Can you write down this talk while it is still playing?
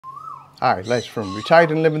Hi, Les from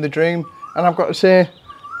Retired and Living the Dream, and I've got to say,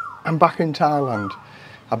 I'm back in Thailand.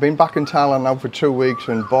 I've been back in Thailand now for 2 weeks,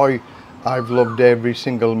 and boy, I've loved every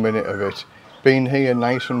single minute of it. Being here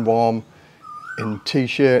nice and warm, in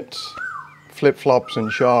t-shirts, flip-flops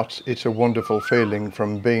and shorts, it's a wonderful feeling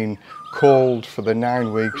from being cold for the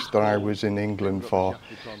 9 weeks that I was in England for.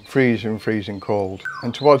 Freezing cold.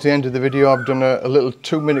 And towards the end of the video, I've done a little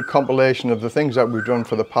 2-minute compilation of the things that we've done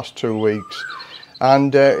for the past 2 weeks.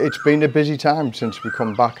 And it's been a busy time since we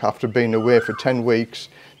come back after being away for 10 weeks.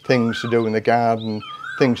 Things to do in the garden,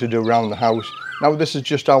 things to do around the house. Now this is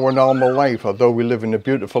just our normal life. Although we live in a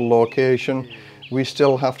beautiful location, we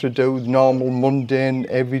still have to do normal, mundane,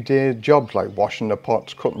 everyday jobs like washing the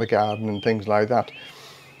pots, cutting the garden and things like that.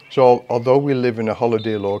 So although we live in a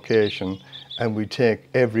holiday location and we take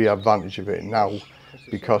every advantage of it now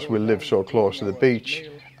because we live so close to the beach,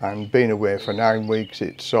 and being away for 9 weeks,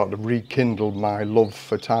 it sort of rekindled my love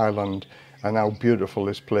for Thailand and how beautiful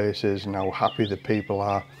this place is and how happy the people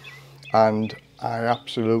are. And I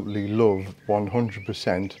absolutely love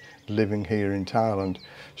 100% living here in Thailand.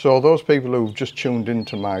 So those people who've just tuned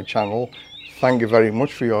into my channel, thank you very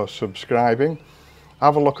much for your subscribing.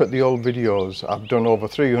 Have a look at the old videos. I've done over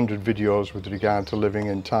 300 videos with regard to living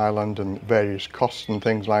in Thailand and various costs and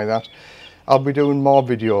things like that. I'll be doing more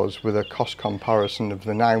videos with a cost comparison of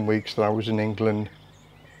the 9 weeks that I was in England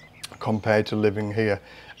compared to living here.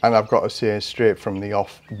 And I've got to say straight from the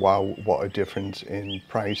off, wow, what a difference in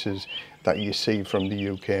prices that you see from the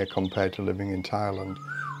UK compared to living in Thailand.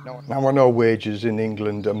 Now I know wages in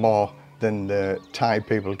England are more than the Thai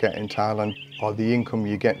people get in Thailand, or the income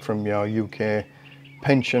you get from your UK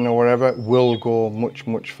pension or whatever will go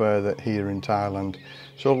much further here in Thailand.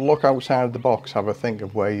 So look outside the box, have a think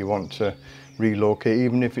of where you want to relocate,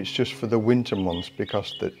 even if it's just for the winter months,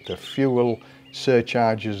 because the fuel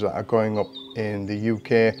surcharges that are going up in the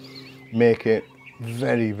UK make it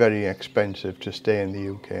very expensive to stay in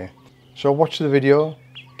the UK. So watch the video,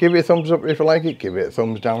 give it a thumbs up if you like it, give it a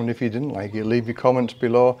thumbs down if you didn't like it, leave your comments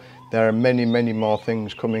below. There are many more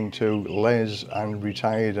things coming to Les and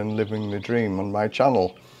Retired and Living the Dream on my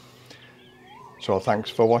channel. So thanks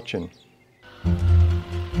for watching.